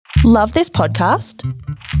Love this podcast?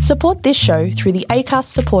 Support this show through the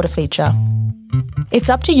Acast supporter feature. It's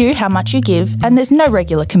up to you how much you give, and there's no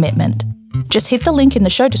regular commitment. Just hit the link in the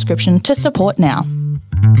show description to support now.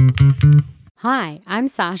 Hi, I'm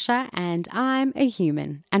Sasha and I'm a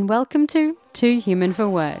human, and welcome to Too Human for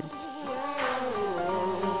Words.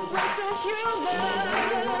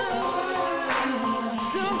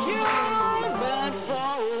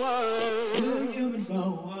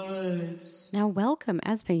 Now welcome,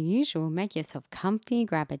 as per usual, make yourself comfy,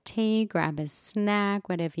 grab a tea, grab a snack,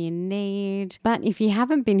 whatever you need. But if you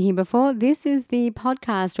haven't been here before, this is the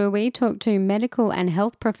podcast where we talk to medical and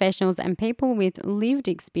health professionals and people with lived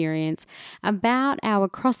experience about our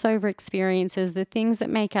crossover experiences, the things that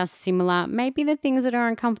make us similar, maybe the things that are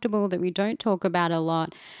uncomfortable that we don't talk about a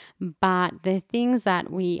lot, but the things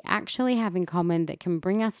that we actually have in common that can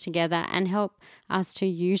bring us together and help us to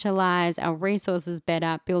utilize our resources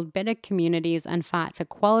better, build better communities, and fight for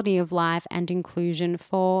quality of life and inclusion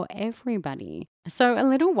for everybody. So a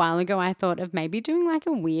little while ago, I thought of maybe doing like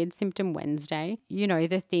a Weird Symptom Wednesday. You know,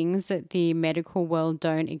 the things that the medical world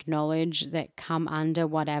don't acknowledge that come under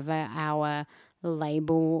whatever our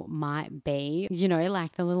label might be. You know,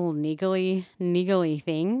 like the little niggly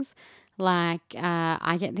things. Like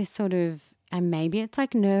I get this sort of, and maybe it's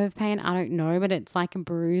like nerve pain, I don't know, but it's like a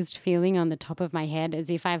bruised feeling on the top of my head as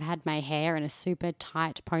if I've had my hair in a super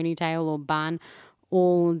tight ponytail or bun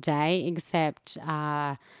all day, except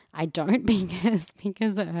I don't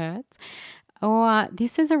because it hurts. Or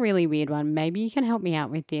this is a really weird one. Maybe you can help me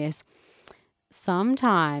out with this.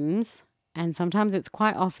 Sometimes it's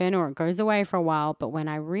quite often, or it goes away for a while, but when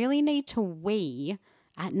I really need to wee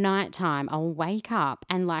at nighttime, I'll wake up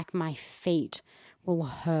and like my feet will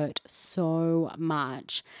hurt so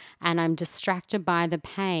much and I'm distracted by the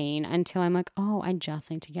pain until I'm like, oh, I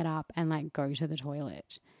just need to get up and like go to the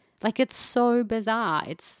toilet. Like, it's so bizarre.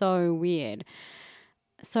 It's so weird.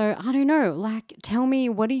 So I don't know, like, tell me,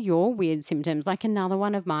 what are your weird symptoms? Like, another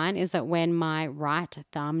one of mine is that when my right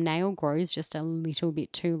thumbnail grows just a little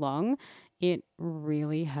bit too long, it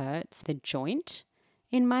really hurts the joint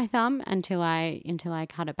in my thumb until I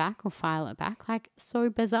cut it back or file it back. Like, so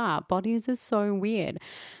bizarre. Bodies are so weird.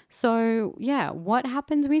 So yeah, what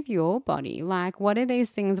happens with your body? Like, what are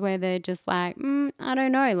these things where they're just like, I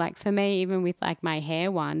don't know. Like for me, even with like my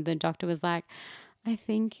hair one, the doctor was like, I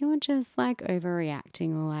think you're just like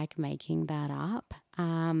overreacting or like making that up.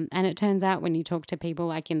 And it turns out when you talk to people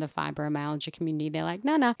like in the fibromyalgia community, they're like,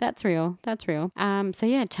 no, that's real. So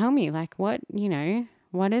yeah, tell me, like, what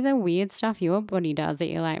are the weird stuff your body does that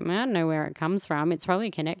you're like, I don't know where it comes from. It's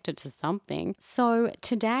probably connected to something. So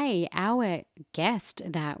today, our guest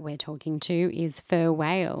that we're talking to is Fur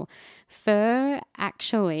Whale. Fur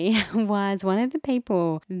actually was one of the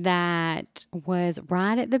people that was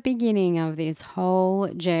right at the beginning of this whole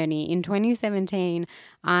journey. In 2017,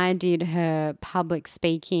 I did her public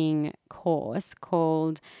speaking course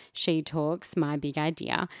called She Talks, My Big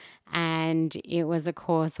Idea. And it was a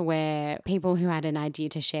course where people who had an idea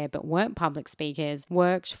to share but weren't public speakers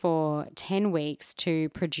worked for 10 weeks to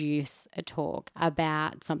produce a talk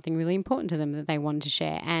about something really important to them that they wanted to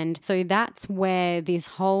share. And so that's where this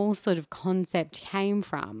whole sort of concept came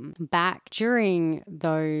from. Back during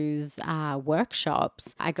those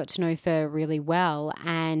workshops, I got to know Fur really well,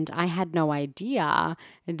 and I had no idea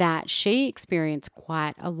that she experienced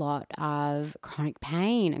quite a lot of chronic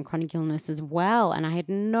pain and chronic illness as well. And I had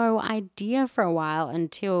no idea for a while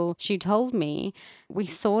until she told me. We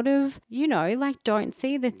sort of, like don't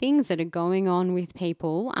see the things that are going on with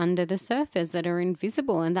people under the surface that are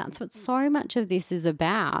invisible. And that's what so much of this is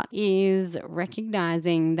about, is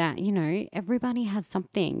recognizing that, everybody has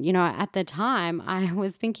something. At the time I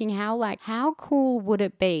was thinking how cool would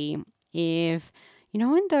it be if,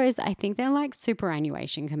 in those, I think they're like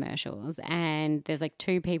superannuation commercials, and there's like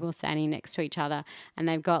two people standing next to each other and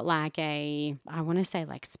they've got like I want to say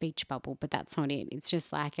like speech bubble, but that's not it. It's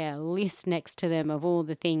just like a list next to them of all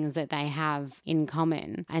the things that they have in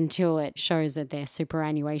common until it shows that their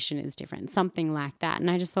superannuation is different, something like that. And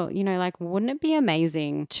I just thought, wouldn't it be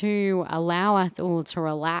amazing to allow us all to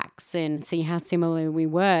relax and see how similar we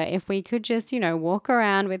were if we could just, walk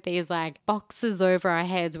around with these like boxes over our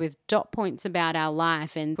heads with dot points about our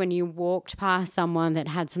life, and when you walked past someone that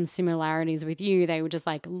had some similarities with you, they would just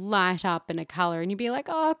like light up in a color and you'd be like,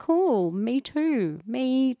 oh cool, me too.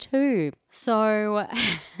 So,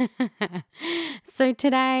 so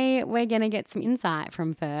today we're going to get some insight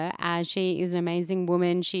from Fer, as she is an amazing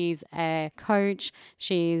woman. She's a coach.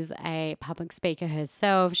 She's a public speaker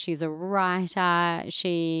herself. She's a writer.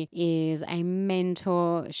 She is a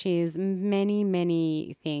mentor. She is many,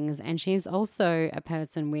 many things. And she's also a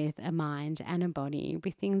person with a mind and a body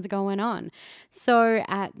with things going on. So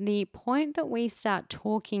at the point that we start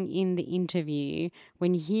talking in the interview,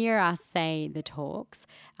 when you hear us say the talks,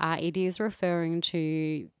 it is referring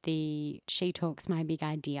to the She Talks My Big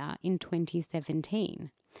Idea in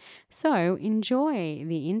 2017. So enjoy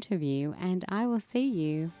the interview and I will see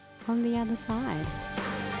you on the other side.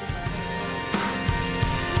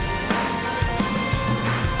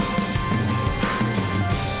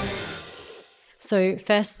 So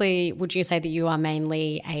firstly, would you say that you are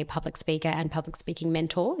mainly a public speaker and public speaking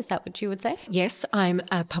mentor? Is that what you would say? Yes, I'm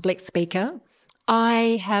a public speaker.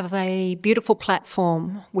 I have a beautiful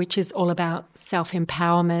platform which is all about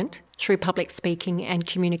self-empowerment through public speaking and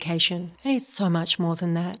communication. It is so much more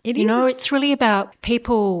than that. It's really about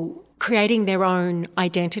people creating their own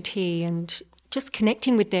identity and just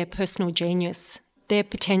connecting with their personal genius, their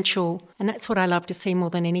potential. And that's what I love to see more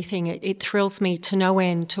than anything. It thrills me to no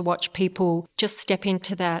end to watch people just step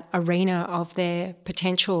into that arena of their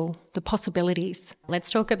potential, the possibilities. Let's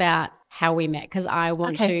talk about how we met, because I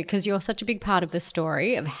want to, because you're such a big part of the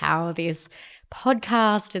story of how this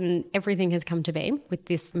podcast and everything has come to be with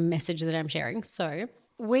this message that I'm sharing. So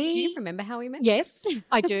do you remember how we met? Yes,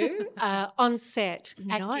 I do. On set.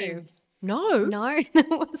 No. Acting. No? No.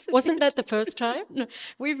 Wasn't that the first time? No,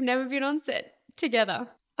 we've never been on set together.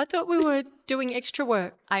 I thought we were doing extra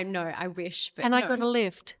work. I know, I wish. But and I got a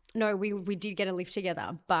lift. No, we did get a lift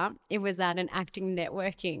together, but it was at an acting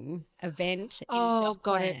networking event in Docklands.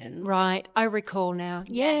 Got it. Right. I recall now.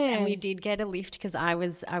 Yes, and we did get a lift because I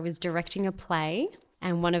was directing a play,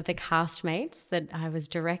 and one of the castmates that I was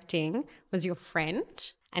directing was your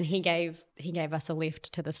friend, and he gave us a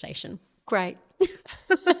lift to the station. Great.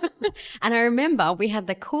 And I remember we had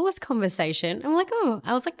the coolest conversation. I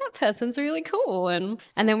was like, that person's really cool. And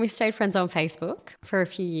then we stayed friends on Facebook for a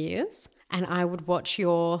few years. And I would watch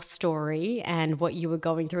your story and what you were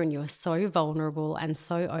going through, and you were so vulnerable and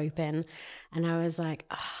so open. And I was like,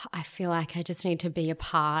 I feel like I just need to be a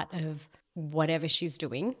part of whatever she's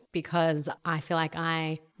doing, because I feel like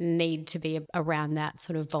I need to be around that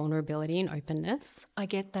sort of vulnerability and openness. I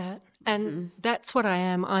get that. And that's what I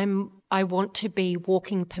am. I want to be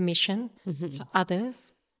walking permission for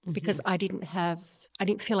others, because I didn't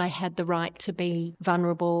feel I had the right to be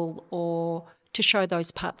vulnerable or to show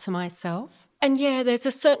those parts of myself. And yeah, there's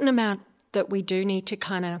a certain amount that we do need to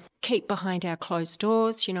kind of keep behind our closed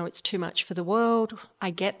doors. It's too much for the world.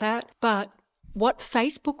 I get that. But what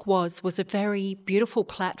Facebook was a very beautiful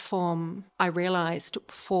platform, I realised,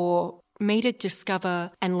 for me to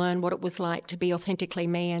discover and learn what it was like to be authentically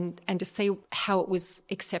me, and to see how it was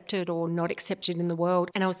accepted or not accepted in the world.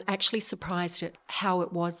 And I was actually surprised at how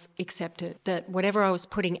it was accepted, that whatever I was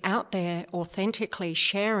putting out there, authentically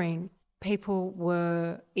sharing, people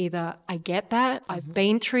were either, I get that, I've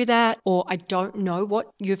been through that, or I don't know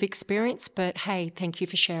what you've experienced, but hey, thank you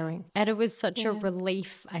for sharing. And it was such a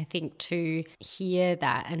relief, I think, to hear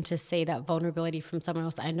that and to see that vulnerability from someone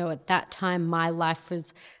else. I know at that time my life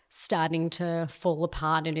was starting to fall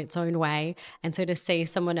apart in its own way. And so to see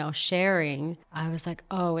someone else sharing, I was like,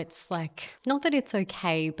 oh, it's like, not that it's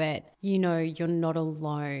okay, but you're not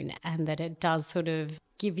alone, and that it does sort of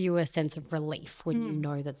give you a sense of relief when you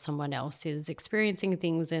know that someone else is experiencing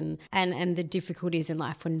things and the difficulties in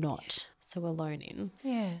life we're not so alone in.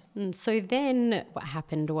 Yeah. And so then what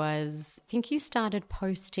happened was, I think you started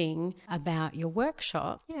posting about your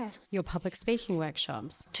workshops, your public speaking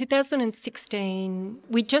workshops. 2016,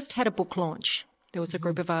 we just had a book launch. There was a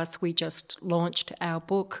group of us, we just launched our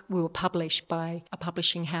book. We were published by a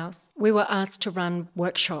publishing house. We were asked to run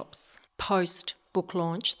workshops post book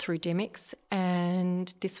launch through Dymocks,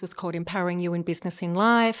 and this was called Empowering You in Business in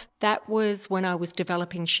Life. That was when I was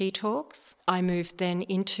developing She Talks. I moved then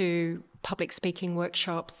into public speaking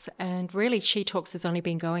workshops, and really She Talks has only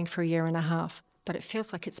been going for a year and a half, but it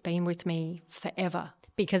feels like it's been with me forever.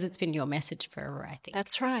 Because it's been your message forever, I think.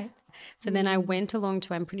 That's right. So then I went along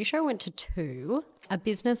to, I'm pretty sure I went to 2, a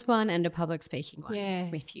business one and a public speaking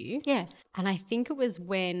one with you. Yeah. And I think it was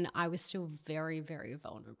when I was still very, very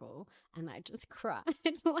vulnerable, and I just cried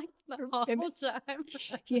like the whole time.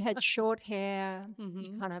 You had short hair.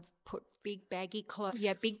 You kind of put big baggy clothes.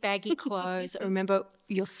 Yeah, big baggy clothes. I remember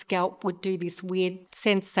your scalp would do this weird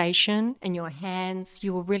sensation, and your hands,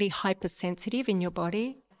 you were really hypersensitive in your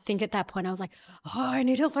body. think at that point I was like, oh, I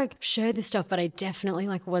need to like share this stuff, but I definitely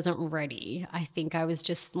like wasn't ready. I think I was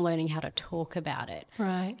just learning how to talk about it.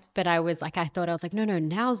 Right. But I was like, no,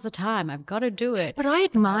 now's the time. I've got to do it. But I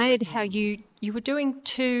admired how you were doing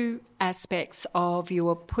two aspects of you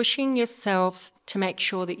were pushing yourself to make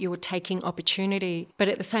sure that you were taking opportunity, but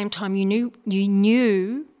at the same time you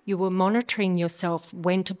knew you were monitoring yourself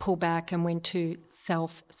when to pull back and when to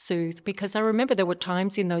self-soothe. Because I remember there were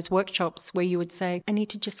times in those workshops where you would say, I need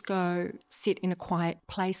to just go sit in a quiet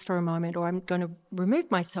place for a moment, or I'm going to remove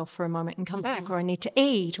myself for a moment and come back, or I need to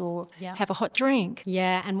eat or have a hot drink.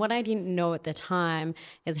 Yeah, and what I didn't know at the time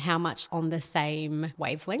is how much on the same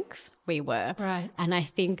wavelength we were. Right. And I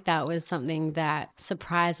think that was something that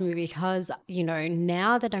surprised me because,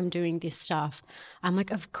 now that I'm doing this stuff, I'm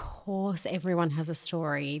like, of course, everyone has a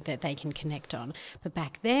story that they can connect on. But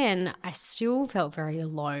back then, I still felt very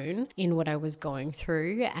alone in what I was going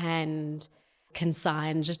through and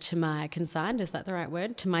consigned, is that the right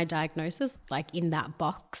word? To my diagnosis, like in that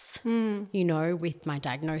box, with my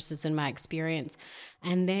diagnosis and my experience.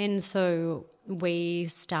 And then so we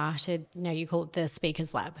started, you call it the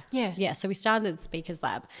Speakers Lab. Yeah. Yeah. So we started the Speakers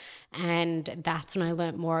Lab, and that's when I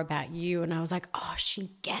learned more about you. And I was like, oh,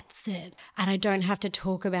 she gets it. And I don't have to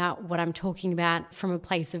talk about what I'm talking about from a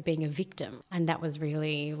place of being a victim. And that was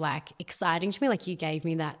really like exciting to me. Like you gave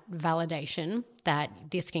me that validation that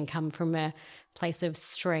this can come from a place of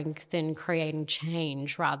strength and creating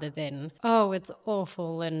change rather than, oh, it's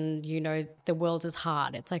awful and, the world is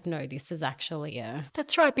hard. It's like, no, this is actually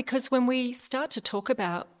That's right, because when we start to talk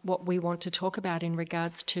about what we want to talk about in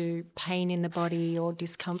regards to pain in the body or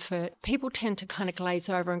discomfort, people tend to kind of glaze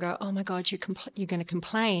over and go, oh my God, you're going to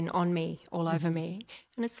complain on me, all over me.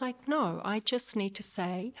 And it's like, no, I just need to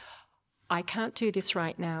say, I can't do this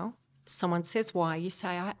right now. Someone says why, you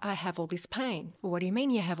say, I have all this pain. Well, what do you mean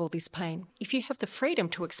you have all this pain? If you have the freedom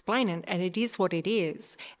to explain it, and it is what it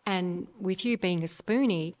is, and with you being a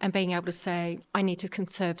spoonie and being able to say, I need to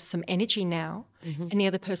conserve some energy now, and the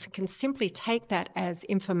other person can simply take that as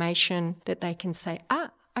information that they can say,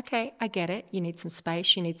 okay, I get it. You need some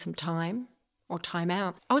space, you need some time. Or time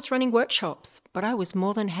out. I was running workshops, but I was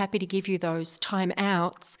more than happy to give you those time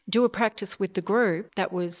outs, do a practice with the group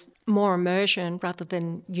that was more immersion rather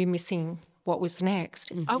than you missing what was next.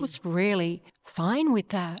 I was really fine with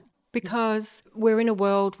that because we're in a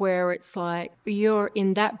world where it's like you're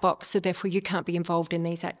in that box, so therefore you can't be involved in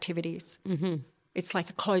these activities. It's like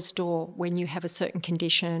a closed door when you have a certain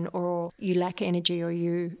condition or you lack energy or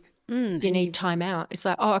you need time out. It's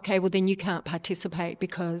like, oh, okay, well then you can't participate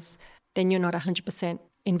because then you're not 100%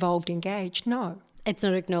 involved, engaged. No. It's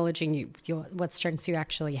not acknowledging what strengths you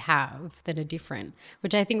actually have that are different,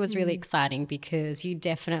 which I think was really exciting because you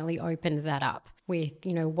definitely opened that up with,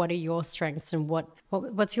 what are your strengths and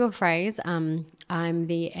what's your phrase? I'm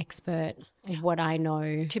the expert of what I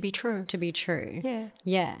know to be true. To be true. Yeah.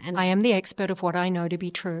 Yeah. And I am the expert of what I know to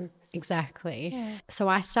be true. Exactly. Yeah. So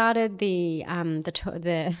I started the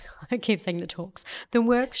I keep saying the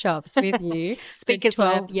workshops with you. Speakers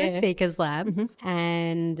Lab, yeah. The Speakers Lab.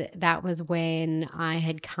 And that was when I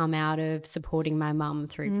had come out of supporting my mum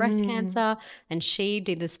through breast cancer, and she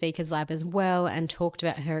did the Speakers Lab as well and talked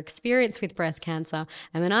about her experience with breast cancer.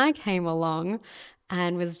 And then I came along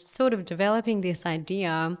and was sort of developing this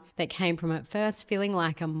idea that came from at first feeling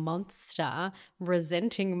like a monster,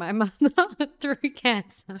 resenting my mother through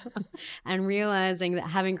cancer, and realizing that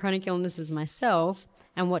having chronic illnesses myself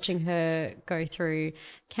and watching her go through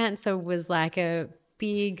cancer was like a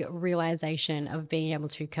big realization of being able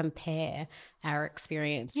to compare our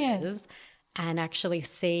experiences. And actually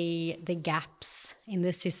see the gaps in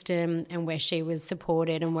the system and where she was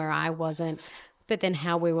supported and where I wasn't, but then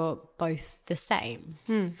how we were both the same.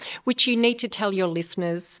 Which you need to tell your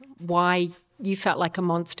listeners why you felt like a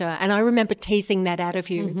monster. And I remember teasing that out of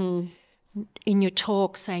you in your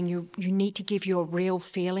talk, saying you need to give your real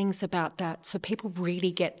feelings about that so people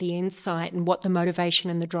really get the insight and what the motivation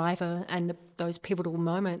and the driver and those pivotal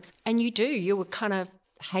moments. And you were kind of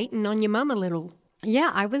hating on your mum a little.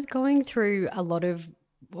 Yeah, I was going through a lot of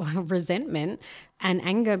resentment and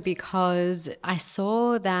anger because I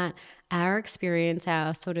saw that our experience,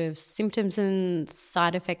 our sort of symptoms and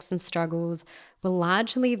side effects and struggles were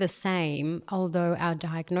largely the same, although our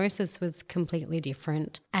diagnosis was completely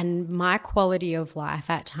different. And my quality of life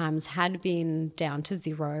at times had been down to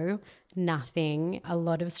zero, nothing, a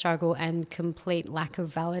lot of struggle and complete lack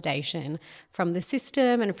of validation from the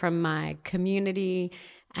system and from my community.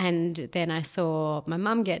 And then I saw my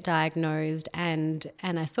mum get diagnosed and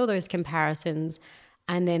I saw those comparisons.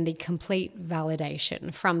 and then the complete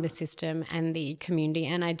validation from the system and the community.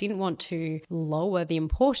 And I didn't want to lower the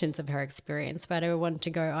importance of her experience, but I wanted to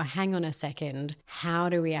go, oh, hang on a second. How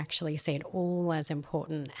do we actually see it all as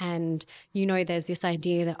important? And, you know, there's this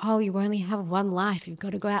idea that, oh, you only have one life. You've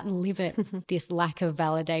got to go out and live it. This lack of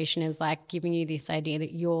validation is like giving you this idea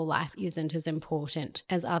that your life isn't as important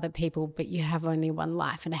as other people, but you have only one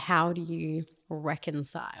life. And how do you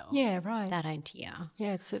reconcile that idea?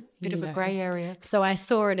 Yeah, it's a bit of a grey area. So I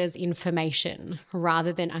saw it as information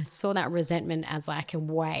rather than, I saw that resentment as like a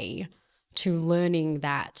way to learning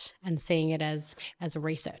that and seeing it as a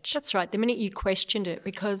research. That's right. The minute you questioned it,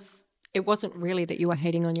 because it wasn't really that you were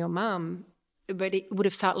hating on your mum, but it would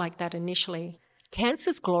have felt like that initially.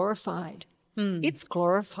 Cancer's glorified. It's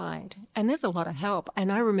glorified, and there's a lot of help.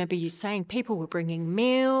 And I remember you saying people were bringing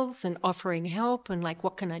meals and offering help and like,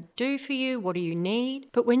 what can I do for you? What do you need?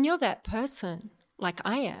 But when you're that person, like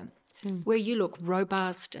I am, where you look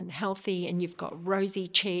robust and healthy and you've got rosy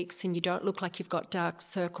cheeks and you don't look like you've got dark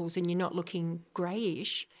circles and you're not looking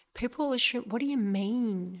greyish, people assume, what do you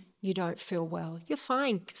mean you don't feel well? You're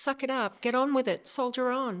fine. Suck it up. Get on with it.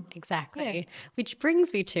 Soldier on. Exactly. Yeah. Which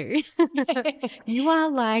brings me to, you are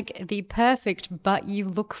like the perfect, but you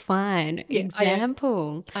look fine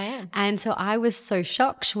example. I am. And so I was so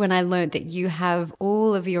shocked when I learned that you have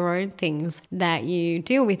all of your own things that you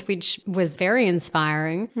deal with, which was very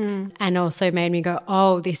inspiring and also made me go,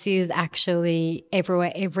 oh, this is actually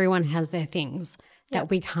everywhere. Everyone has their things that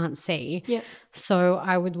we can't see. Yeah. So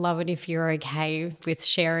I would love it if you're okay with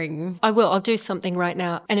sharing. I will. I'll do something right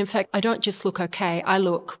now. And in fact, I don't just look okay. I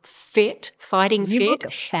look fit, fighting you fit. Look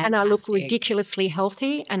fantastic. And I look ridiculously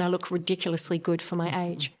healthy and I look ridiculously good for my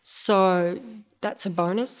age. So that's a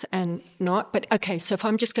bonus and not. But okay, so if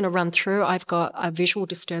I'm just going to run through, I've got a visual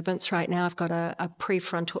disturbance right now. I've got a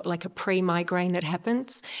prefrontal, like a pre-migraine that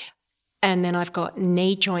happens. And then I've got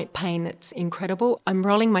knee joint pain that's incredible. I'm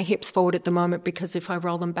rolling my hips forward at the moment because if I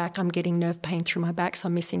roll them back, I'm getting nerve pain through my back, so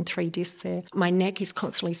I'm missing 3 discs there. My neck is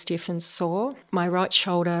constantly stiff and sore. My right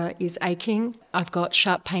shoulder is aching. I've got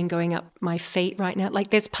sharp pain going up my feet right now.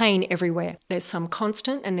 Like there's pain everywhere. There's some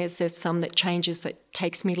constant and there's some that changes that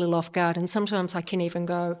takes me a little off guard. And sometimes I can even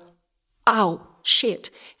go, oh,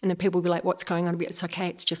 shit. And then people will be like, what's going on? It's okay,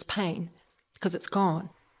 it's just pain because it's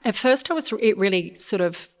gone. At first it really sort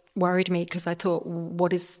of worried me because I thought,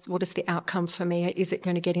 what is the outcome for me? Is it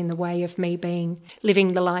going to get in the way of me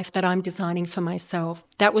living the life that I'm designing for myself?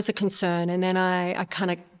 That was a concern. And then I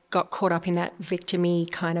kind of got caught up in that victim-y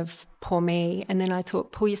kind of poor me. And then I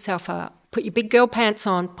thought, pull yourself up, put your big girl pants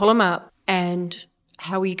on, pull them up. And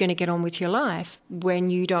how are you going to get on with your life when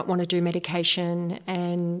you don't want to do medication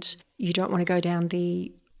and you don't want to go down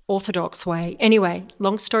the orthodox way? Anyway,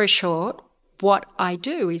 long story short, what I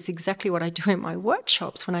do is exactly what I do in my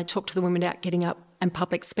workshops when I talk to the women about getting up and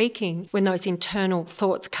public speaking. When those internal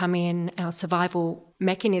thoughts come in, our survival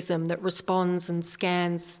mechanism that responds and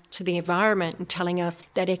scans to the environment and telling us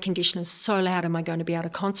that air conditioner is so loud, am I going to be able to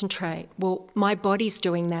concentrate? Well, my body's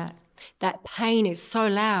doing that. That pain is so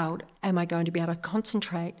loud, am I going to be able to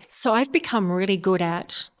concentrate? So I've become really good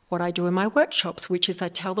at what I do in my workshops, which is I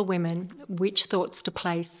tell the women which thoughts to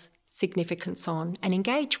place significance on and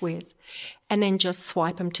engage with, and then just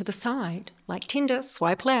swipe them to the side, like Tinder,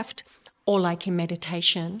 swipe left, or like in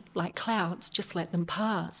meditation, like clouds, just let them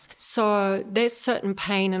pass. So there's certain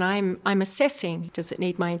pain and I'm assessing, does it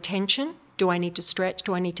need my attention? Do I need to stretch?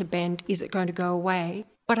 Do I need to bend? Is it going to go away?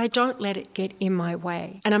 But I don't let it get in my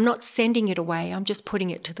way. And I'm not sending it away, I'm just putting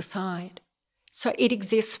it to the side. So it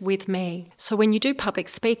exists with me. So when you do public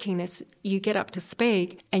speaking, you get up to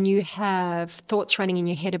speak and you have thoughts running in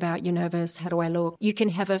your head about you're nervous, how do I look? You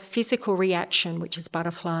can have a physical reaction, which is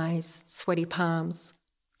butterflies, sweaty palms,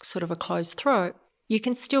 sort of a closed throat. You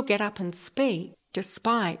can still get up and speak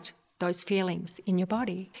despite those feelings in your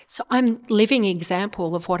body. So I'm a living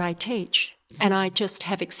example of what I teach, and I just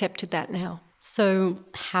have accepted that now. So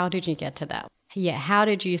how did you get to that? Yeah, how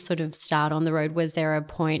did you sort of start on the road? Was there a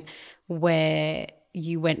point where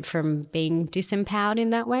you went from being disempowered in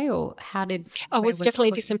that way, or how did... I was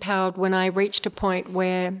definitely disempowered when I reached a point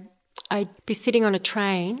where I'd be sitting on a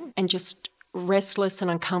train and just restless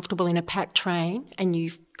and uncomfortable in a packed train, and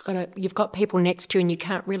you've got people next to you and you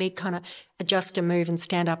can't really kind of adjust and move and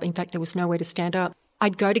stand up. In fact, there was nowhere to stand up.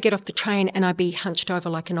 I'd go to get off the train and I'd be hunched over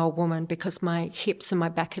like an old woman because my hips and my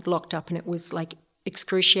back had locked up and it was like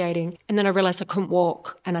excruciating. And then I realised I couldn't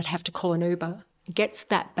walk and I'd have to call an Uber. It gets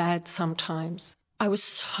that bad sometimes. I was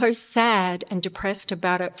so sad and depressed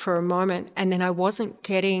about it for a moment, and then I wasn't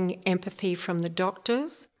getting empathy from the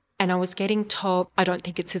doctors And I was getting told, I don't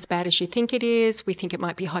think it's as bad as you think it is. We think it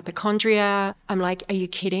might be hypochondria. I'm like, are you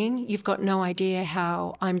kidding? You've got no idea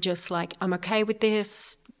how I'm just like, I'm okay with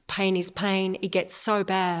this. Pain is pain. It gets so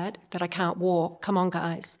bad that I can't walk. Come on,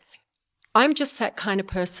 guys. I'm just that kind of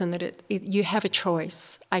person that you have a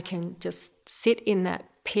choice. I can just sit in that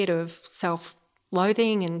pit of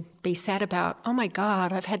self-loathing and be sad about, oh my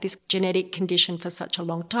God, I've had this genetic condition for such a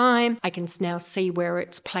long time. I can now see where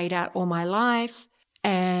it's played out all my life.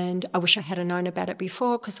 And I wish I had known about it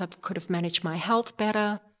before because I could have managed my health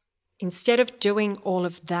better. Instead of doing all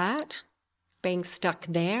of that, being stuck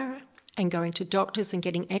there and going to doctors and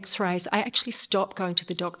getting x-rays, I actually stopped going to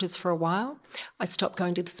the doctors for a while. I stopped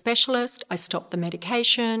going to the specialist. I stopped the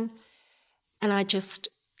medication. And I just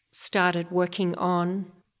started working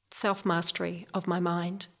on self-mastery of my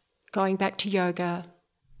mind, going back to yoga,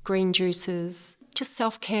 green juices, just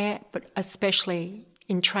self-care, but especially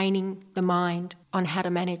in training the mind on how to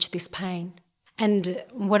manage this pain. And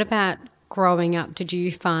what about growing up? Did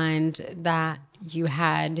you find that you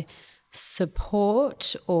had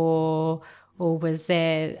support or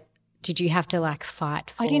did you have to like fight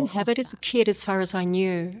for I didn't have it as a kid as far as I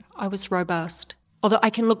knew. I was robust. Although I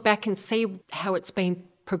can look back and see how it's been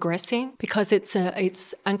progressing because it's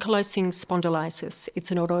ankylosing spondylitis.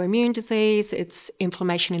 It's an autoimmune disease. It's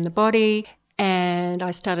inflammation in the body. And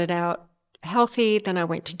I started out healthy, then I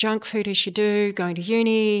went to junk food as you do, going to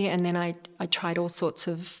uni, and then I tried all sorts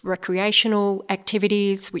of recreational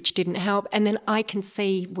activities which didn't help. And then I can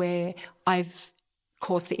see where I've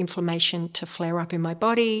caused the inflammation to flare up in my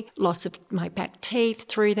body, loss of my back teeth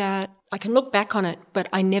through that. I can look back on it, but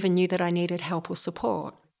I never knew that I needed help or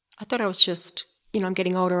support. I thought I was just, I'm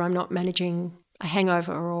getting older, I'm not managing a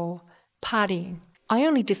hangover or partying. I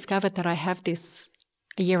only discovered that I have this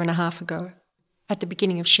a year and a half ago, at the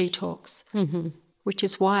beginning of She Talks, which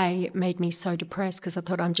is why it made me so depressed because I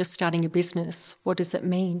thought I'm just starting a business. What does it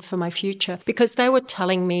mean for my future? Because they were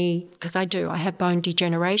telling me, because I have bone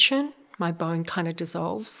degeneration. My bone kind of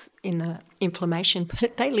dissolves in the inflammation,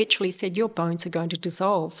 but they literally said your bones are going to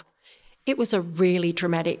dissolve. It was a really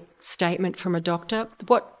dramatic statement from a doctor.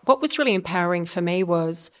 What was really empowering for me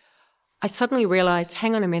was I suddenly realised,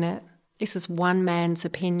 hang on a minute, this is one man's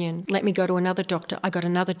opinion. Let me go to another doctor. I got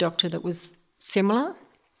another doctor that was similar.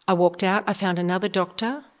 I walked out, I found another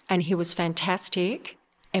doctor and he was fantastic,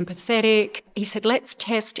 empathetic. He said, let's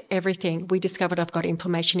test everything. We discovered I've got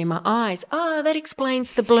inflammation in my eyes. That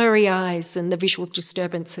explains the blurry eyes and the visual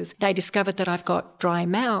disturbances. They discovered that I've got dry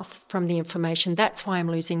mouth from the inflammation. That's why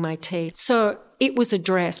I'm losing my teeth. So it was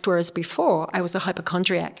addressed, whereas before I was a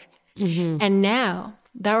hypochondriac. And now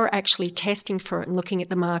they were actually testing for it and looking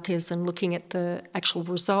at the markers and looking at the actual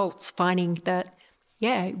results, finding that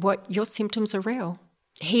what your symptoms are real.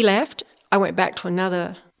 He left. I went back to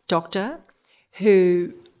another doctor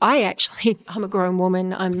who I'm a grown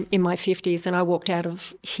woman. I'm in my 50s and I walked out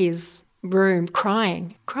of his room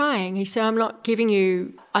crying. He said, I'm not giving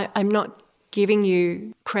you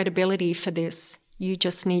credibility for this. You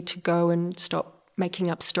just need to go and stop making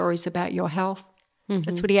up stories about your health.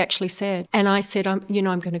 That's what he actually said. And I said, I'm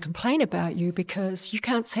going to complain about you because you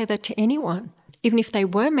can't say that to anyone. Even if they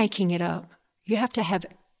were making it up, you have to have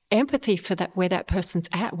empathy for that, where that person's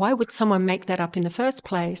at. Why would someone make that up in the first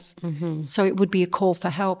place? So it would be a call for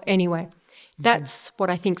help. Anyway, that's what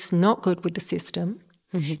I think's not good with the system.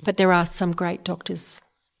 But there are some great doctors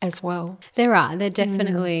as well. There are. There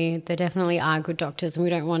definitely are good doctors, and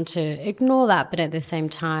we don't want to ignore that. But at the same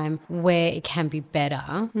time, where it can be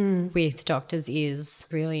better with doctors is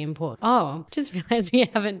really important. Oh, just realised we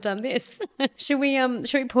haven't done this. Should we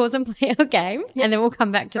pause and play our game, and then we'll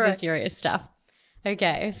come back to the serious stuff?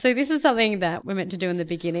 Okay, so this is something that we're meant to do in the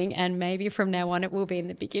beginning, and maybe from now on it will be in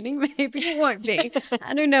the beginning, maybe it won't be.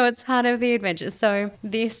 I don't know, it's part of the adventure. So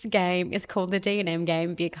this game is called the D&M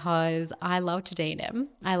game because I love to D&M.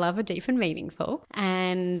 I love a deep and meaningful,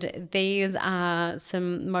 and these are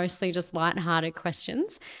some mostly just lighthearted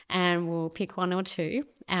questions, and we'll pick one or two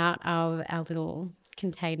out of our little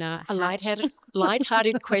container. A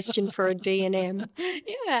lighthearted question for a D&M.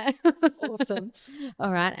 Yeah. Awesome.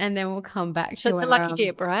 All right. And then we'll come back to So it's a lucky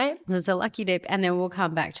dip, right? There's a lucky dip. And then we'll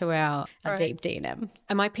come back to our deep D&M.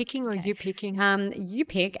 Am I picking or are you picking? You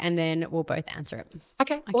pick and then we'll both answer it.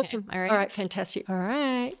 Okay. Awesome. All right. Fantastic. All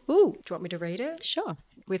right. Ooh, do you want me to read it? Sure.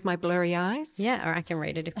 With my blurry eyes? Yeah, or I can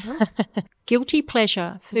read it if you want. Guilty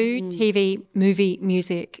pleasure, food, TV, movie,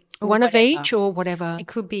 music. One of each or whatever. It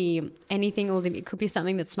could be anything, or it could be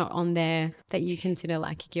something that's not on there that you consider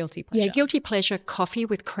like a guilty pleasure. Yeah, guilty pleasure, coffee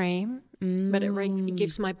with cream but it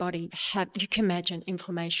gives my body, you can imagine,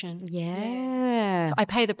 inflammation. Yeah. So I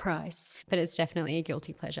pay the price. But it's definitely a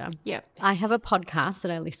guilty pleasure. Yeah. I have a podcast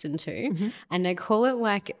that I listen to and I call it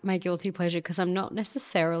like my guilty pleasure because I'm not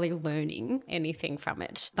necessarily learning anything from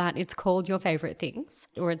it, but it's called Your Favorite Things,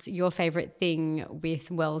 or it's Your Favorite Thing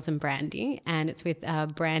with Wells and Brandy, and it's with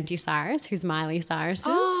Brandy Cyrus, who's Miley Cyrus's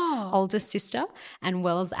older sister, and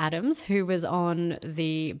Wells Adams, who was on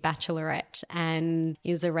The Bachelorette and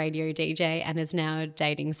is a radio DJ and is now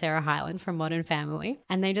dating Sarah Hyland from Modern Family.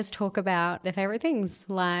 And they just talk about their favorite things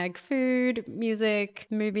like food, music,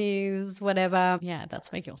 movies, whatever. Yeah,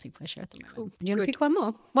 that's my guilty pleasure at the moment. Cool. Do you want to pick one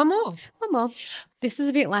more? One more. One more. This is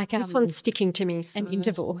a bit like This one's sticking to me. So. an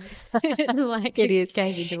interval. It's like It is. a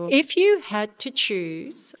game interval. If you had to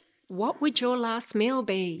choose, what would your last meal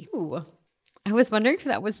be? Ooh. I was wondering if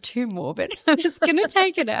that was too morbid. I was going to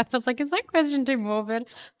take it out. I was like, is that question too morbid?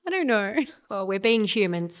 I don't know. Well, we're being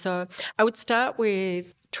human, so I would start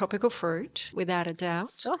with tropical fruit, without a doubt.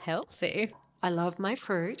 So healthy. I love my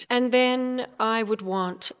fruit. And then I would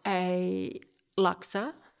want a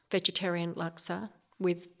laksa, vegetarian laksa,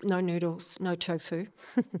 with no noodles, no tofu.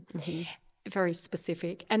 Very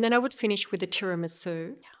specific. And then I would finish with a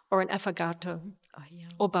tiramisu or an affogato. Oh, yeah.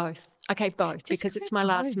 Or both. Okay, both, because it's my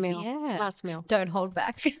last meal. Yeah. Last meal. Don't hold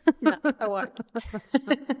back. No, I won't.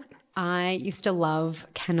 I used to love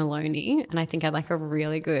cannelloni, and I think I'd like a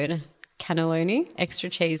really good cannelloni, extra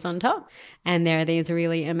cheese on top. And there are these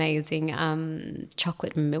really amazing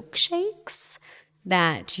chocolate milkshakes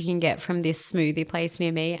that you can get from this smoothie place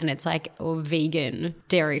near me, and it's like vegan,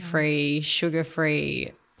 dairy-free,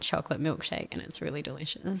 sugar-free chocolate milkshake, and it's really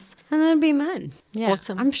delicious. And that'd be mine. Yeah.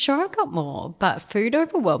 Awesome. I'm sure I've got more, but food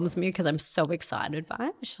overwhelms me because I'm so excited by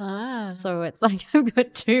it. So it's like I've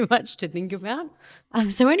got too much to think about.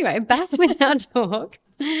 So anyway, back with our talk.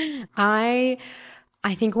 I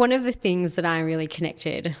think one of the things that I really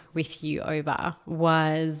connected with you over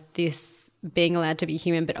was this being allowed to be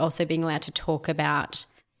human, but also being allowed to talk about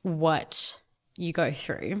what you go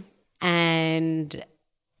through. And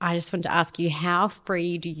I just want to ask you, how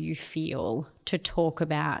free do you feel to talk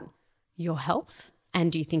about your health?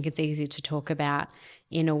 And do you think it's easy to talk about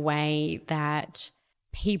in a way that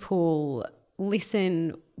people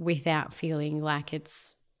listen without feeling like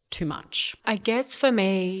it's too much? I guess for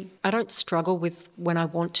me, I don't struggle with when I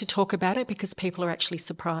want to talk about it because people are actually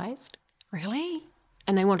surprised. Really?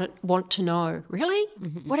 And they want to know, really?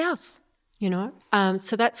 Mm-hmm. What else? You know?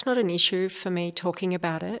 So that's not an issue for me talking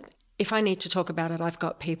about it. If I need to talk about it, I've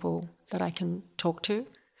got people that I can talk to.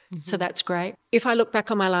 Mm-hmm. So that's great. If I look back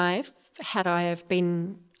on my life, had I have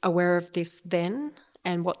been aware of this then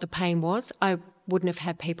and what the pain was, I wouldn't have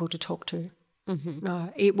had people to talk to. Mm-hmm.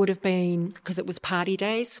 No, it would have been because it was party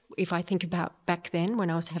days. If I think about back then when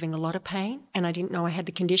I was having a lot of pain and I didn't know I had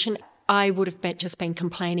the condition, I would have just been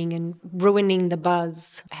complaining and ruining the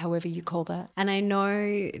buzz, however you call that. And I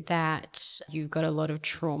know that you've got a lot of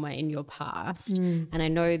trauma in your past. And I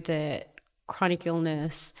know that chronic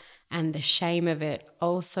illness and the shame of it,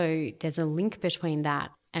 also there's a link between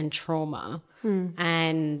that and trauma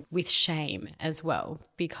and with shame as well,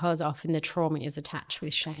 because often the trauma is attached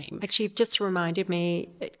with shame. Actually, you've just reminded me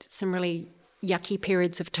some really yucky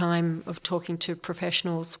periods of time of talking to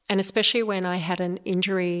professionals, and especially when I had an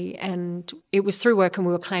injury and it was through work and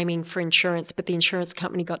we were claiming for insurance, but the insurance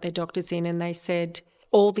company got their doctors in and they said,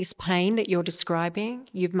 all this pain that you're describing,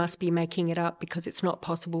 you must be making it up because it's not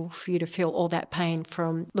possible for you to feel all that pain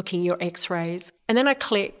from looking at your x-rays. And then I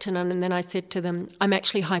clicked and then I said to them, I'm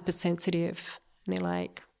actually hypersensitive. And they're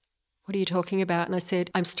like, what are you talking about? And I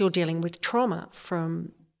said, I'm still dealing with trauma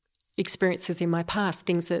from experiences in my past,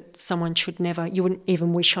 things that someone should never, you wouldn't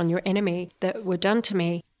even wish on your enemy, that were done to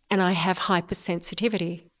me. And I have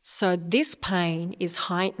hypersensitivity. So this pain is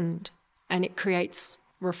heightened and it creates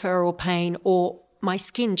referral pain, or my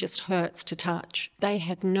skin just hurts to touch. They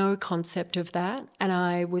had no concept of that, and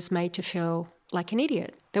I was made to feel like an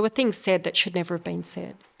idiot. There were things said that should never have been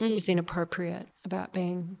said. It was inappropriate about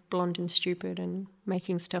being blonde and stupid and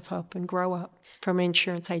making stuff up and grow up from an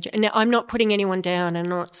insurance agent. And now I'm not putting anyone down and I'm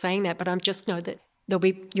not saying that, but I just know that there'll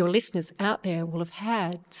be your listeners out there will have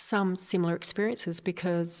had some similar experiences,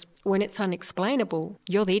 because when it's unexplainable,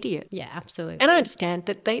 you're the idiot. Yeah, absolutely. And I understand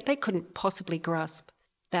that they couldn't possibly grasp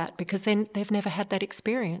that because then they've never had that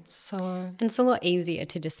experience. So And it's a lot easier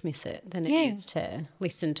to dismiss it than it is to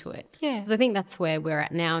listen to it. Yeah. Because I think that's where we're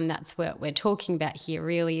at now, and that's what we're talking about here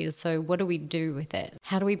really is, so what do we do with it?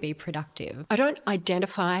 How do we be productive? I don't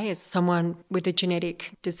identify as someone with a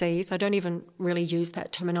genetic disease. I don't even really use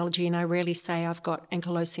that terminology, and I rarely say I've got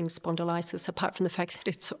ankylosing spondylitis, apart from the fact that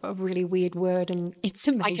it's a really weird word and It's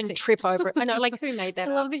amazing. I can trip over it. I know, like, who made that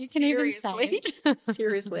I love up? that you can even say it.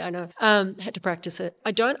 Seriously, I know. Had to practice it.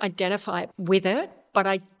 I don't identify with it, but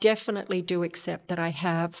I definitely do accept that I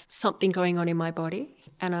have something going on in my body,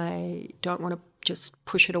 and I don't want to just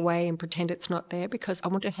push it away and pretend it's not there, because I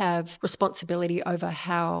want to have responsibility over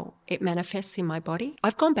how it manifests in my body.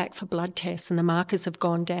 I've gone back for blood tests and the markers have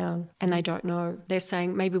gone down and they don't know. They're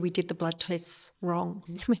saying maybe we did the blood tests wrong.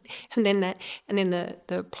 and then the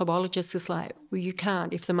phlebotomist is like, well, you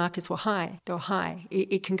can't. If the markers were high, they were high.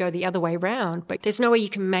 It can go the other way around, but there's no way you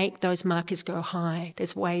can make those markers go high.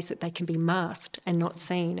 There's ways that they can be masked and not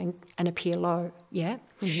seen and appear low. Yeah.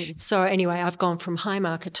 Mm-hmm. So anyway, I've gone from high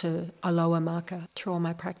marker to a lower marker through all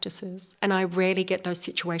my practices. And I rarely get those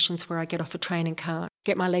situations where I get off a train and can't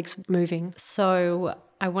get my legs moving. So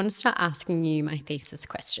I want to start asking you my thesis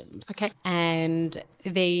questions. Okay. And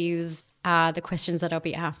these are the questions that I'll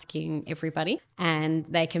be asking everybody, and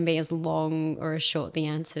they can be as long or as short the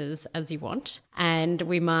answers as you want. And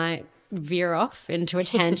we might veer off into a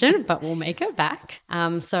tangent, but we'll make it back.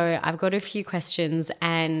 So I've got a few questions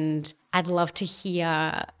and I'd love to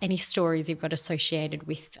hear any stories you've got associated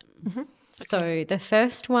with them. Mm-hmm. Okay. So the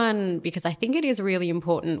first one, because I think it is really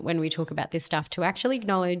important when we talk about this stuff to actually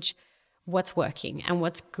acknowledge what's working and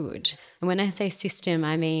what's good. And when I say system,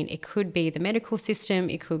 I mean it could be the medical system,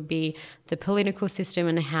 it could be the political system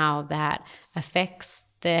and how that affects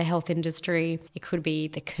the health industry. It could be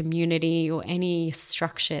the community or any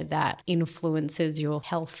structure that influences your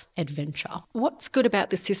health adventure. What's good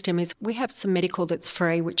about the system is we have some medical that's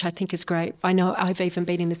free, which I think is great. I know I've even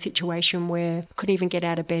been in the situation where I couldn't even get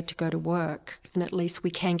out of bed to go to work, and at least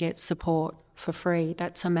we can get support for free.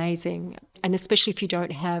 That's amazing. And especially if you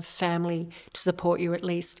don't have family to support you, at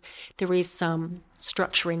least there is some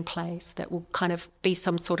structure in place that will kind of be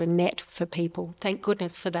some sort of net for people. Thank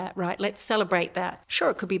goodness for that, right? Let's celebrate that.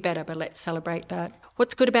 Sure, it could be better, but let's celebrate that.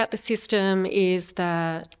 What's good about the system is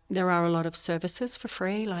that there are a lot of services for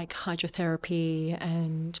free, like hydrotherapy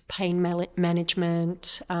and pain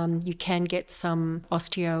management. You can get some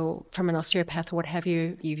osteo from an osteopath or what have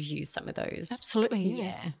you. You've used some of those.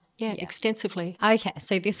 Absolutely. Yeah, extensively. Okay,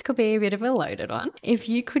 so this could be a bit of a loaded one. If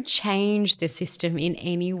you could change the system in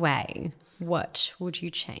any way, what would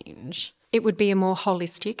you change? It would be a more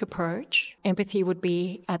holistic approach. Empathy would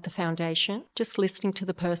be at the foundation, just listening to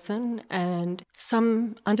the person, and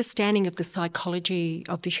some understanding of the psychology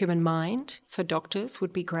of the human mind for doctors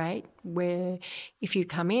would be great, where if you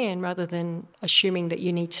come in, rather than assuming that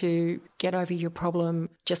you need to get over your problem,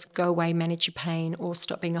 just go away, manage your pain, or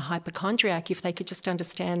stop being a hypochondriac, if they could just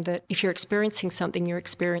understand that if you're experiencing something, you're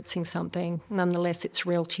experiencing something. Nonetheless, it's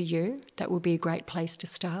real to you. That would be a great place to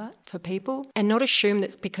start for people. And not assume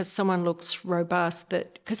that because someone looks robust,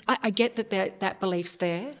 that, because I get that that belief's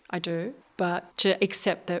there, I do, but to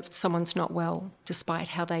accept that someone's not well despite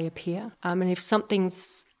how they appear. And if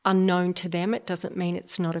something's unknown to them, it doesn't mean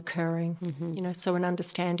it's not occurring. Mm-hmm. So an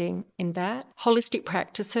understanding in that. Holistic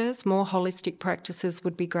practices, more holistic practices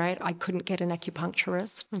would be great. I couldn't get an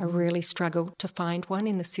acupuncturist. Mm-hmm. I really struggled to find one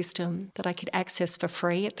in the system that I could access for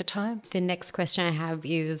free at the time. The next question I have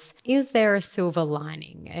is there a silver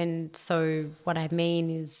lining? And so what I mean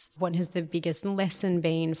is, what has the biggest lesson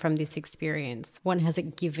been from this experience? What has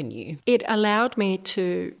it given you? It allowed me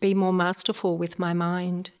to be more masterful with my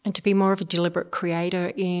mind and to be more of a deliberate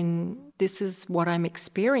creator in this is what I'm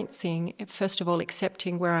experiencing. First of all,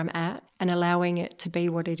 accepting where I'm at and allowing it to be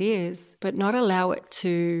what it is, but not allow it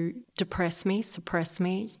to depress me, suppress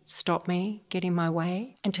me, stop me, get in my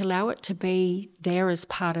way, and to allow it to be there as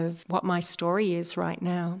part of what my story is right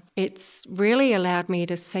now. It's really allowed me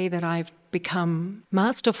to see that I've become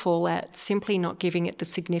masterful at simply not giving it the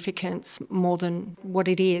significance more than what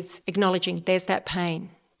it is, acknowledging there's that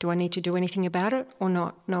pain. Do I need to do anything about it or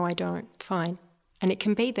not? No, I don't. Fine. And it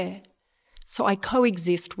can be there. So I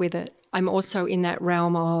coexist with it. I'm also in that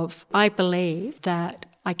realm of, I believe that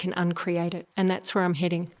I can uncreate it, and that's where I'm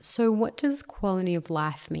heading. So what does quality of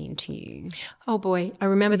life mean to you? Oh boy, I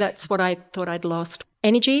remember that's what I thought I'd lost.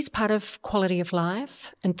 Energy is part of quality of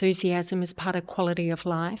life. Enthusiasm is part of quality of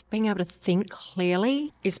life. Being able to think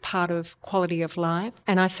clearly is part of quality of life.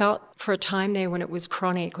 And I felt for a time there when it was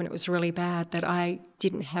chronic, when it was really bad, that I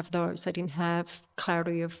didn't have those. I didn't have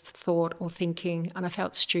clarity of thought or thinking, and I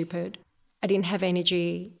felt stupid. I didn't have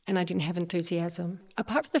energy, and I didn't have enthusiasm.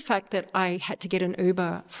 Apart from the fact that I had to get an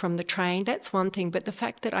Uber from the train, that's one thing, but the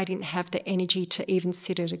fact that I didn't have the energy to even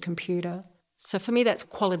sit at a computer. So for me, that's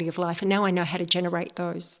quality of life. And now I know how to generate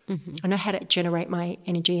those. I know how to generate my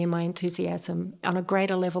energy and my enthusiasm on a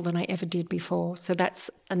greater level than I ever did before. So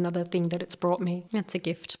that's another thing that it's brought me. That's a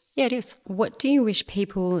gift. Yeah, it is. What do you wish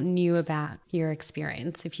people knew about your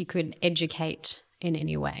experience? If you could educate in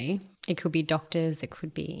any way, it could be doctors, it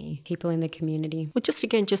could be people in the community. Well,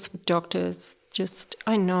 just with doctors,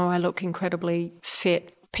 I know I look incredibly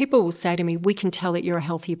fit. People will say to me, we can tell that you're a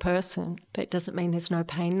healthy person, but it doesn't mean there's no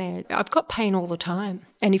pain there. I've got pain all the time.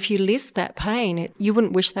 And if you list that pain, you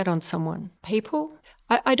wouldn't wish that on someone. People,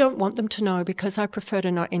 I don't want them to know because I prefer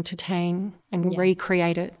to not entertain and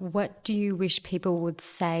recreate it. What do you wish people would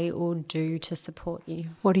say or do to support you?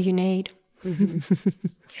 What do you need?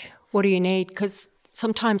 What do you need? Because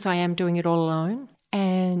sometimes I am doing it all alone,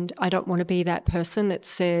 and I don't want to be that person that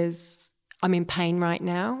says, I'm in pain right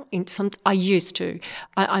now. I used to.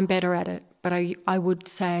 I'm better at it. But I would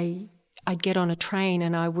say I'd get on a train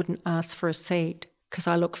and I wouldn't ask for a seat because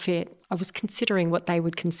I look fit. I was considering what they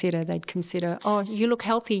would consider. They'd consider, oh, you look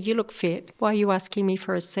healthy, you look fit. Why are you asking me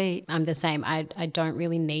for a seat? I'm the same. I don't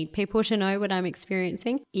really need people to know what I'm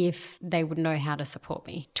experiencing if they would know how to support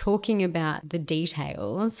me. Talking about the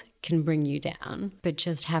details can bring you down, but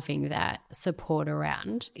just having that support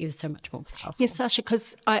around is so much more powerful. Yes, Sasha,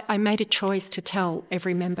 because I made a choice to tell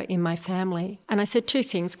every member in my family. And I said two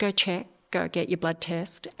things: go check, go get your blood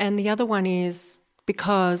test. And the other one is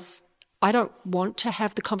because I don't want to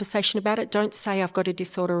have the conversation about it. Don't say I've got a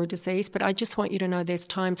disorder or a disease, but I just want you to know there's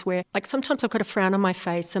times where, like sometimes I've got a frown on my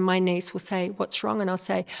face and my niece will say, what's wrong? And I'll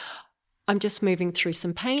say, I'm just moving through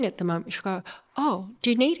some pain at the moment. She'll go, oh,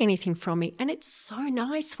 do you need anything from me? And it's so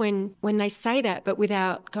nice when they say that, but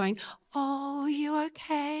without going, oh, you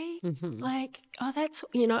okay? Like, oh, that's,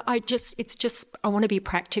 I want to be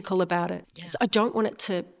practical about it. Yes. I don't want it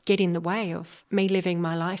to get in the way of me living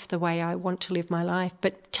my life the way I want to live my life.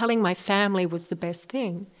 But telling my family was the best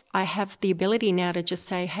thing. I have the ability now to just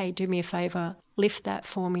say, hey, do me a favour, lift that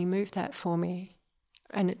for me, move that for me.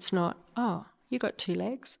 And it's not, oh, you got two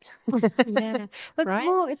legs. Yeah. But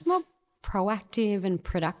right? It's more proactive and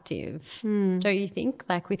productive, don't you think?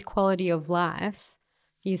 Like with quality of life,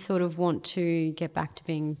 you sort of want to get back to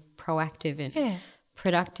being proactive and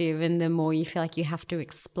productive, and the more you feel like you have to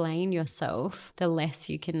explain yourself, the less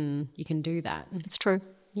you can do that. It's true.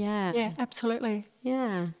 Yeah. Yeah, absolutely.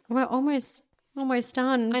 Yeah. We're almost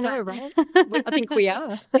done. I know, right? I think we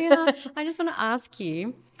are. Yeah. I just want to ask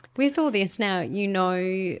you, with all this now, you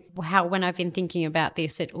know how when I've been thinking about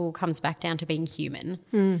this, it all comes back down to being human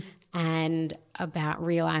and about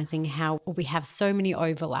realising how we have so many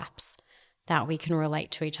overlaps that we can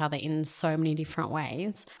relate to each other in so many different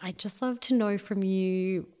ways. I'd just love to know from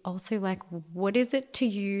you also, like, what is it to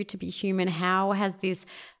you to be human? How has this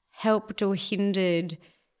helped or hindered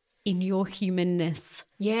in your humanness?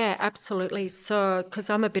 Yeah, absolutely. So, because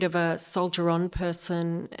I'm a bit of a soldier on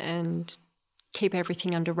person and keep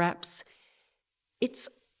everything under wraps, it's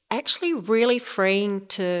actually really freeing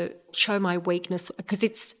to show my weakness, because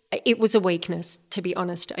it was a weakness, to be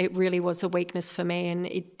honest. It really was a weakness for me, and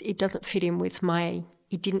it didn't fit in with my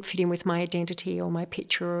identity or my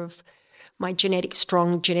picture of my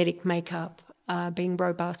strong genetic makeup, being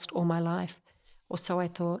robust all my life, or so I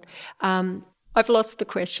thought. I've lost the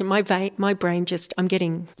question. My brain I'm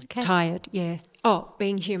getting tired. Yeah. Oh,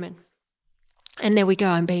 being human. And there we go,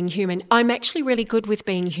 I'm being human. I'm actually really good with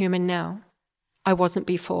being human now. I wasn't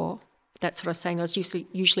before. That's what I was saying. I was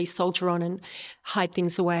usually soldier on and hide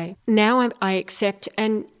things away. Now I accept,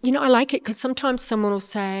 and, I like it because sometimes someone will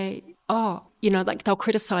say, oh, like they'll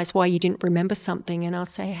criticise why you didn't remember something, and I'll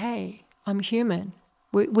say, hey, I'm human.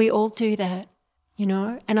 We all do that,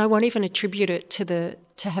 and I won't even attribute it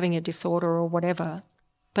to having a disorder or whatever.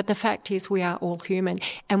 But the fact is we are all human,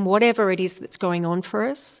 and whatever it is that's going on for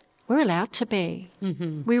us, we're allowed to be.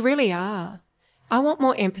 Mm-hmm. We really are. I want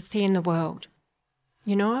more empathy in the world,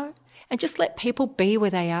 and just let people be where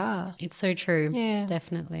they are. It's so true. Yeah.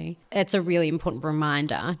 Definitely. It's a really important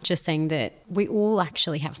reminder, just saying that we all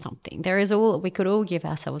actually have something. We could all give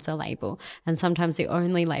ourselves a label, and sometimes the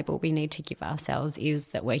only label we need to give ourselves is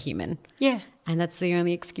that we're human. Yeah. And that's the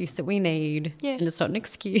only excuse that we need. Yeah. And it's not an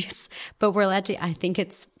excuse, but we're allowed to, I think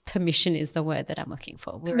it's permission is the word that I'm looking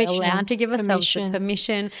for. We're Permission. allowed to give ourselves the Permission.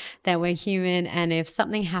 permission that we're human, and if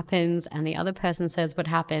something happens and the other person says what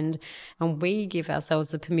happened and we give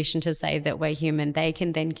ourselves the permission to say that we're human, they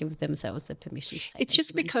can then give themselves the permission to say It's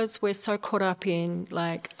just because we're so caught up in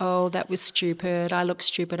like, oh, that was stupid, I look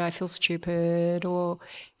stupid, I feel stupid, or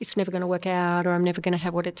it's never going to work out, or I'm never going to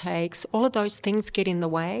have what it takes. All of those things get in the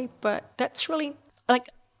way, but that's really, like,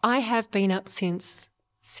 I have been up since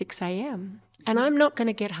 6 a.m. And I'm not going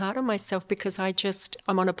to get hard on myself because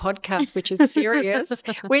I'm on a podcast, which is serious.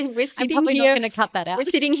 We're sitting probably here. not going to cut that out. We're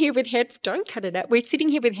sitting here with don't cut it out. We're sitting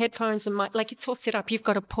here with headphones and like it's all set up. You've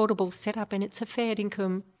got a portable setup and it's a fair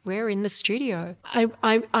income. We're in the studio.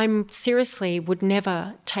 I'm seriously would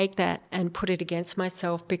never take that and put it against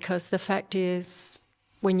myself, because the fact is,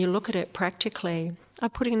 when you look at it practically, I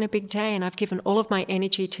put in a big day and I've given all of my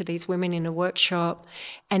energy to these women in a workshop,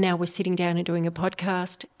 and now we're sitting down and doing a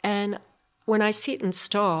podcast. And when I sit and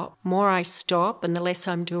stop, more I stop and the less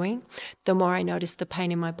I'm doing, the more I notice the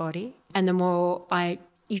pain in my body, and the more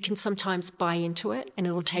you can sometimes buy into it and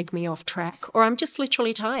it'll take me off track, or I'm just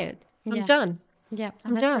literally tired. I'm done. Yeah,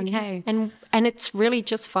 I'm that's done. okay. And it's really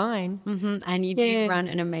just fine. Mm-hmm. And you do run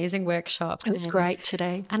an amazing workshop. It was great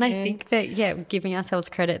today. And I think that, giving ourselves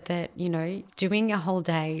credit that, doing a whole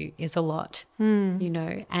day is a lot,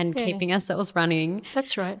 and keeping ourselves running.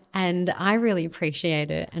 That's right. And I really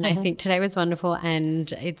appreciate it. And I think today was wonderful.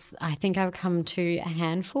 And I think I've come to a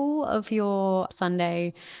handful of your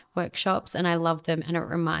Sunday workshops, and I love them. And it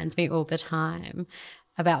reminds me all the time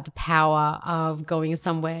about the power of going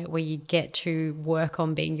somewhere where you get to work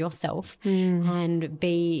on being yourself and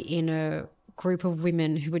be in a group of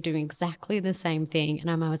women who are doing exactly the same thing.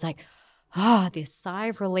 And I'm always like, this sigh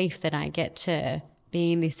of relief that I get to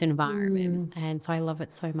be in this environment. And so I love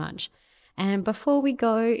it so much. And before we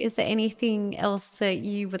go, is there anything else that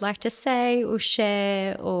you would like to say or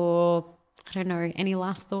share, or I don't know, any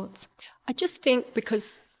last thoughts? I just think,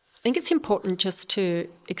 because I think it's important just to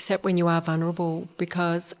accept when you are vulnerable,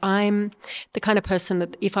 because I'm the kind of person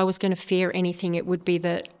that if I was going to fear anything, it would be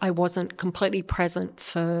that I wasn't completely present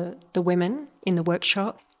for the women in the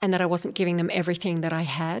workshop, and that I wasn't giving them everything that I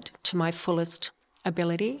had to my fullest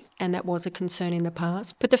ability, and that was a concern in the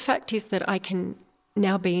past. But the fact is that I can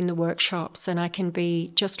now be in the workshops and I can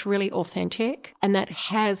be just really authentic, and that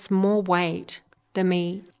has more weight than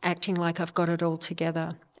me acting like I've got it all together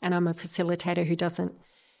and I'm a facilitator who doesn't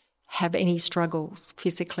have any struggles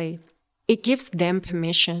physically. It gives them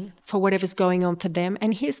permission for whatever's going on for them.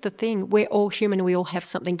 And here's the thing, we're all human, we all have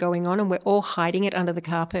something going on, and we're all hiding it under the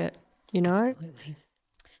carpet, Absolutely.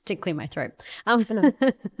 To clear my throat.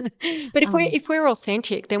 But if we're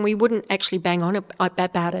authentic, then we wouldn't actually bang on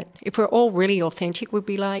about it. If we're all really authentic, we'd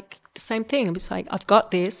be like the same thing. It's like, I've got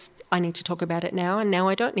this, I need to talk about it now, and now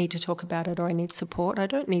I don't need to talk about it, or I need support. I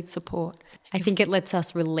don't need support. I think it lets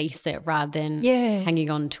us release it rather than hanging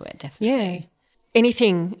on to it, definitely. Yeah.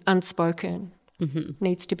 Anything unspoken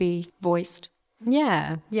needs to be voiced.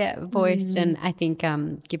 Yeah, voiced, and I think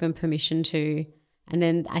given permission to, and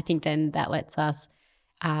then I think then that lets us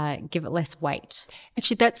give it less weight.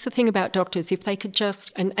 Actually, that's the thing about doctors. If they could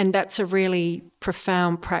just, and that's a really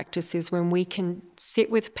profound practice, is when we can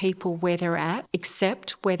sit with people where they're at,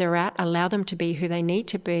 accept where they're at, allow them to be who they need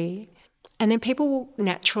to be, and then people will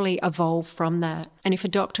naturally evolve from that. And if a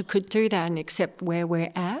doctor could do that and accept where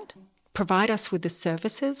we're at, provide us with the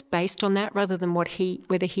services based on that, rather than whether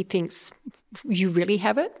he thinks you really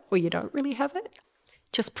have it or you don't really have it.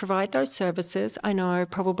 Just provide those services. I know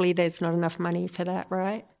probably there's not enough money for that,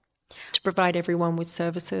 right? To provide everyone with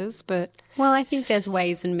services, but... Well, I think there's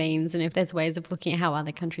ways and means, and if there's ways of looking at how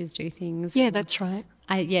other countries do things. Yeah, that's right.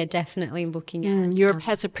 Definitely looking at... Europe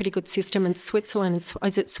has a pretty good system, and Switzerland,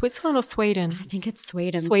 is it Switzerland or Sweden? I think it's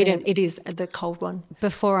Sweden. Sweden, it is the cold one.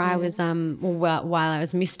 Before I was, while I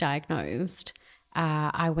was misdiagnosed,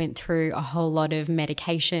 I went through a whole lot of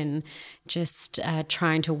medication, just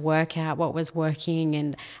trying to work out what was working.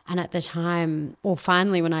 And at the time, or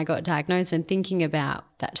finally when I got diagnosed and thinking about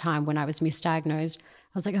that time when I was misdiagnosed,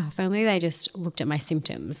 I was like, if only they just looked at my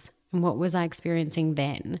symptoms and what was I experiencing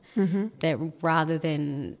then, that rather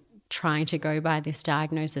than trying to go by this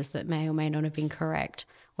diagnosis that may or may not have been correct,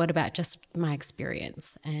 what about just my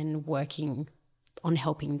experience and working on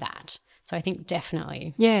helping that? So I think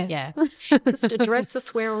definitely. Yeah. Just address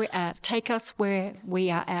us where we're at. Take us where we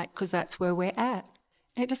are at, because that's where we're at.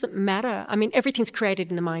 And it doesn't matter. I mean, everything's created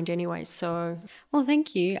in the mind anyway, so. Well,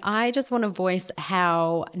 thank you. I just want to voice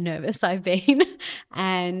how nervous I've been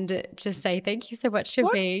and just say thank you so much for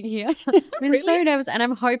being here. I've been so nervous, and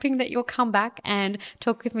I'm hoping that you'll come back and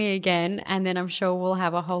talk with me again, and then I'm sure we'll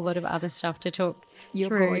have a whole lot of other stuff to talk You're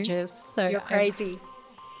through. gorgeous. So you're crazy.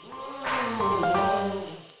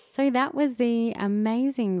 So that was the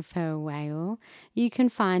amazing fur whale. You can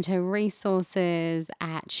find her resources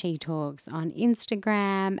at She Talks on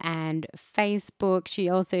Instagram and Facebook. She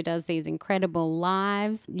also does these incredible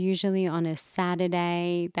lives, usually on a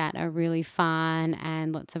Saturday, that are really fun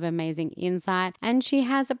and lots of amazing insight. And she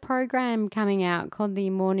has a program coming out called the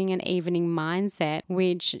Morning and Evening Mindset,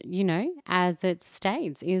 which, you know, as it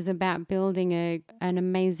states, is about building an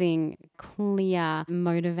amazing, clear,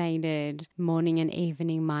 motivated morning and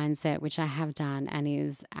evening mindset, which I have done and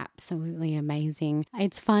is absolutely amazing.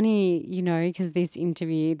 It's funny, you know, because this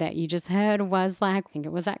interview that you just heard was like, I think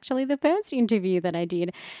it was actually the first interview that I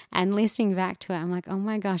did, and listening back to it, I'm like, oh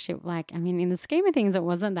my gosh, in the scheme of things, it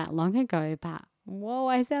wasn't that long ago, but whoa,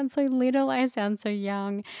 I sound so little, I sound so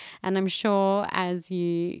young. And I'm sure, as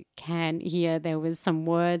you can hear, there was some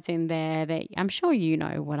words in there that I'm sure you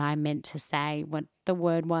know what I meant to say, what the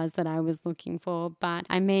word was that I was looking for. But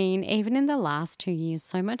I mean, even in the last 2 years,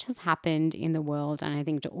 so much has happened in the world. And I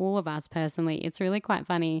think to all of us personally, it's really quite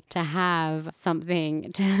funny to have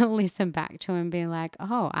something to listen back to and be like,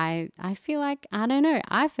 oh, I feel like, I don't know,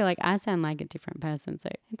 I feel like I sound like a different person. So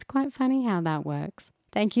it's quite funny how that works.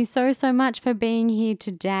 Thank you so much for being here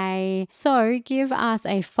today. So give us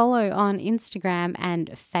a follow on Instagram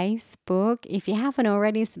and Facebook. If you haven't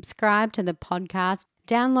already, subscribe to the podcast.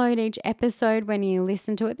 Download each episode when you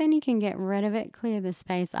listen to it. Then you can get rid of it, clear the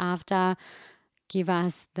space after. Give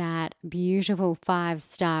us that beautiful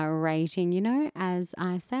 5-star rating. You know, as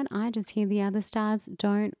I said, I just hear the other stars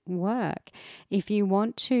don't work. If you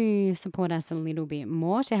want to support us a little bit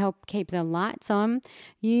more to help keep the lights on,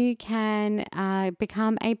 you can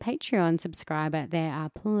become a Patreon subscriber. There are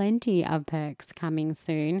plenty of perks coming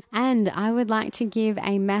soon. And I would like to give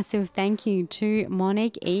a massive thank you to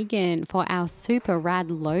Monique Egan for our super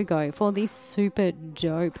rad logo for this super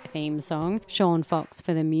dope theme song, Sean Fox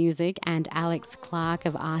for the music, and Alex Clark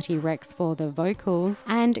of Artie Rex for the vocals,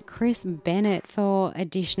 and Chris Bennett for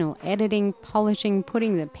additional editing, polishing,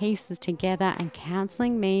 putting the pieces together, and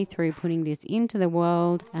counselling me through putting this into the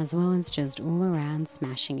world, as well as just all around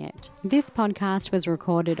smashing it. This podcast was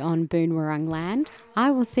recorded on Boonwurrung land. I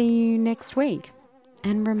will see you next week.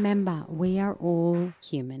 And remember, we are all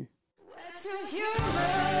human.